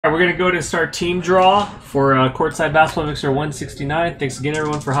We're going to go to start team draw for Courtside Basketball Mixer 169. Thanks again,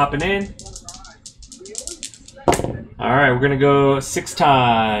 everyone, for hopping in. All right, we're going to go 6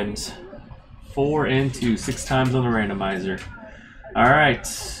 times. 4 and 2. 6 times on the randomizer. All right.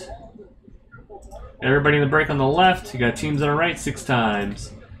 Everybody in the break on the left. You got teams on the right 6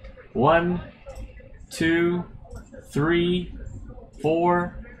 times. 1, 2, 3,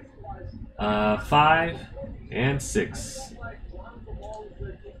 4, 5, and 6.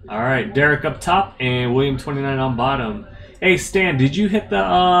 All right, Derek up top and William 29 on bottom. Hey, Stan, did you hit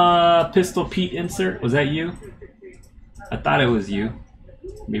the Pistol Pete insert? Was that you? I thought it was you.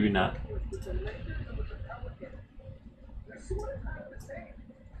 Maybe not.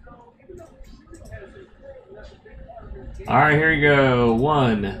 All right, here we go.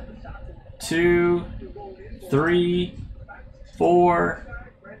 1, 2, 3, 4,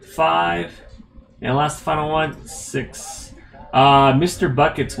 5, and last final one, 6. Mr.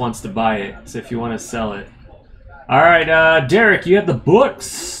 Buckets wants to buy it, so if you want to sell it. All right, Derek, you have the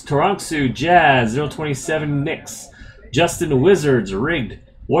books. Toronksu, Jazz, 027, Knicks. Justin, Wizards, Rigged.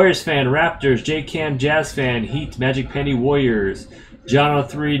 Warriors fan, Raptors. J-Cam, Jazz fan, Heat, Magic Penny, Warriors. John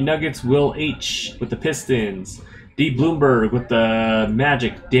 03, Nuggets. Will H with the Pistons. D. Bloomberg with the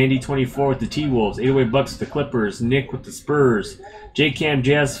Magic. Dandy 24 with the T-Wolves. 808 Bucks with the Clippers. Nick with the Spurs. J-Cam,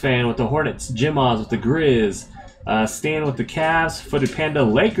 Jazz fan with the Hornets. Jim Oz with the Grizz. Stan with the Cavs, Footed Panda,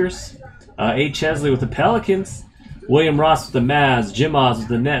 Lakers, A. Chesley with the Pelicans, William Ross with the Mavs, Jim Oz with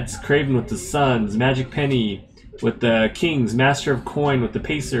the Nets, Craven with the Suns, Magic Penny with the Kings, Master of Coin with the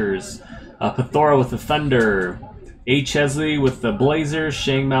Pacers, Pathora with the Thunder, A. Chesley with the Blazers,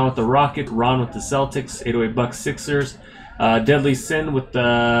 Shang Mao with the Rocket, Ron with the Celtics, 808 Bucks Sixers, Deadly Sin with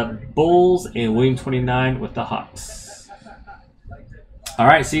the Bulls, and William 29 with the Hawks. All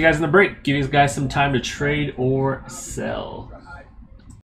right, see you guys in the break. Give you guys some time to trade or sell.